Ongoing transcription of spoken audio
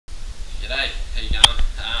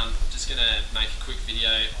going to make a quick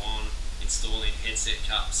video on installing headset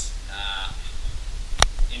cups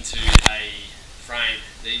into a frame.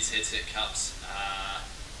 These headset cups are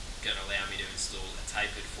going to allow me to install a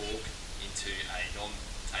tapered fork into a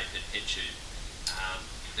non-tapered head tube.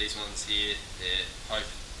 These ones here, they're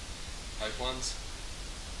Hope ones.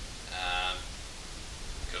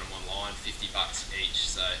 Got them online, $50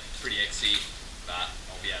 each, so pretty exy, but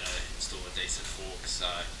I'll be able to install a decent fork. So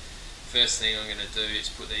first thing I'm going to do is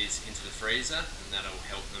put these into the freezer, and that'll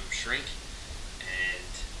help them shrink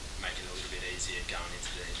and make it a little bit easier going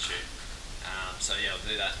into the head tube. So yeah, I'll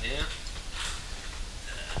do that now.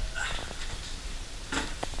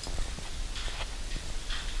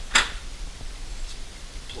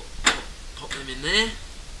 Pop them in there,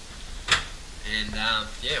 and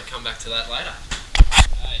yeah, I'll come back to that later.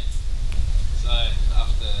 Okay, so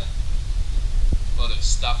after a lot of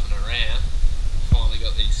stuffing around, finally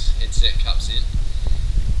got these headset cups in.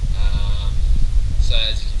 So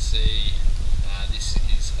as you can see, this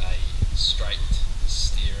is a straight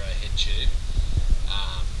steerer head tube.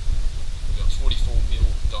 We've got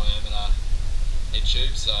 44mm diameter head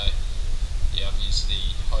tube, so yeah, I've used the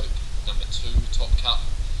Hope number 2 top cup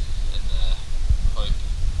and the Hope,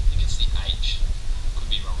 I think it's the H, could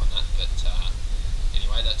be wrong on that, but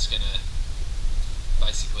anyway, that's going to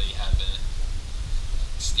basically have a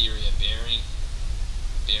exterior bearing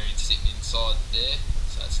sitting inside there,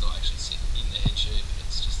 so it's not actually sitting in the head tube,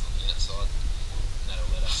 it's just on the outside, and that'll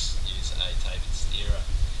let us use a tapered steerer.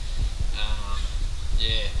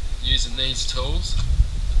 Yeah, using these tools,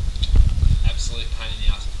 absolute pain in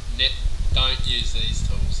the ass. Don't use these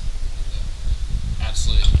tools.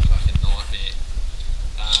 Absolute fucking nightmare.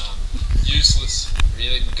 Useless,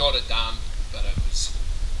 really. We got it done, but it was,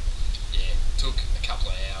 yeah, took a couple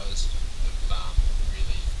of hours of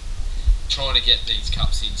really trying to get these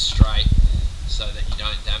cups in straight so that you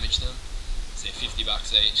don't damage them. So they're $50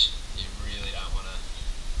 each. You really don't want to,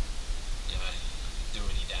 you know, do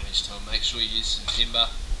any damage to them. Make sure you use some timber.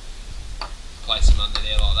 Place them under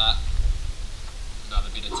there like that. Another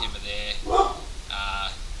bit of timber there.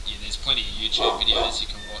 Yeah, there's plenty of YouTube videos you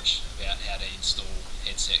can watch about how to install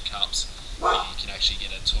headset cups. You can actually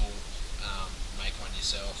get a tool, make one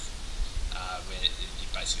yourself, where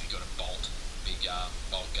you've basically got a bolt, big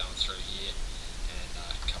bolt going through here, and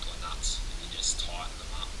a couple of nuts, and you just tighten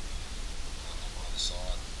them up on either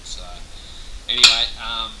side. So anyway,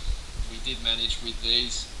 we did manage with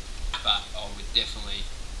these, but I would definitely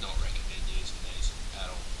not recommend using these at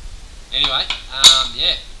all. Anyway,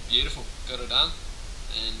 yeah, beautiful, got it done,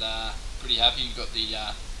 and pretty happy. You've got the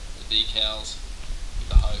decals with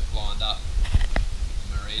the Hope lined up,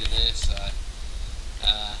 the Marita there, so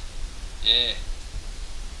yeah,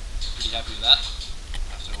 pretty happy with that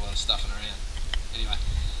after a lot of stuffing around. Anyway,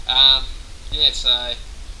 yeah, so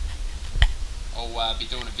I'll be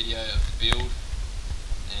doing a video of the build,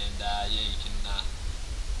 and yeah, you can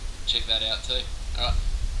check that out too. Alright,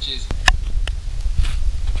 cheers.